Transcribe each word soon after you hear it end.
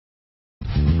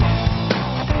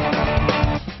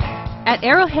At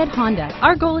Arrowhead Honda,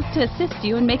 our goal is to assist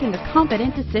you in making a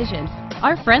confident decision.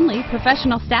 Our friendly,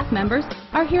 professional staff members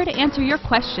are here to answer your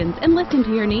questions and listen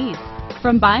to your needs.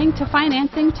 From buying to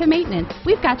financing to maintenance,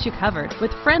 we've got you covered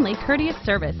with friendly, courteous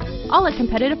service, all at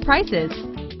competitive prices.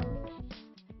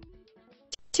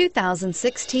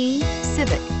 2016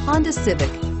 Civic, Honda Civic.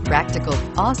 Practical,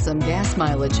 awesome gas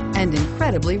mileage, and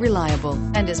incredibly reliable,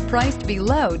 and is priced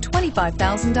below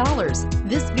 $25,000.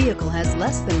 This vehicle has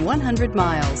less than 100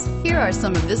 miles. Here are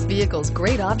some of this vehicle's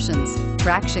great options: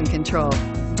 traction control,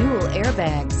 dual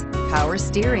airbags, power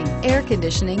steering, air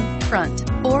conditioning, front,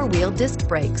 four-wheel disc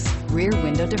brakes, rear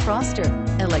window defroster,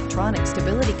 electronic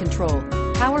stability control,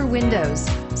 power windows,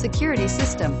 security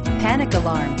system, panic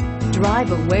alarm.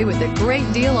 Drive away with a great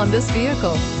deal on this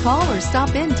vehicle. Call or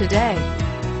stop in today.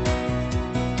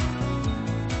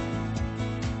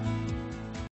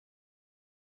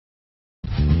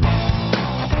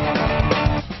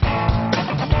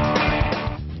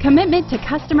 Commitment to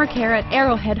customer care at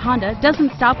Arrowhead Honda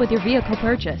doesn't stop with your vehicle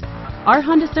purchase. Our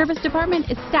Honda service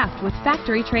department is staffed with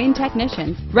factory-trained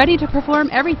technicians, ready to perform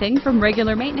everything from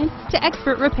regular maintenance to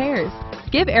expert repairs.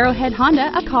 Give Arrowhead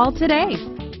Honda a call today.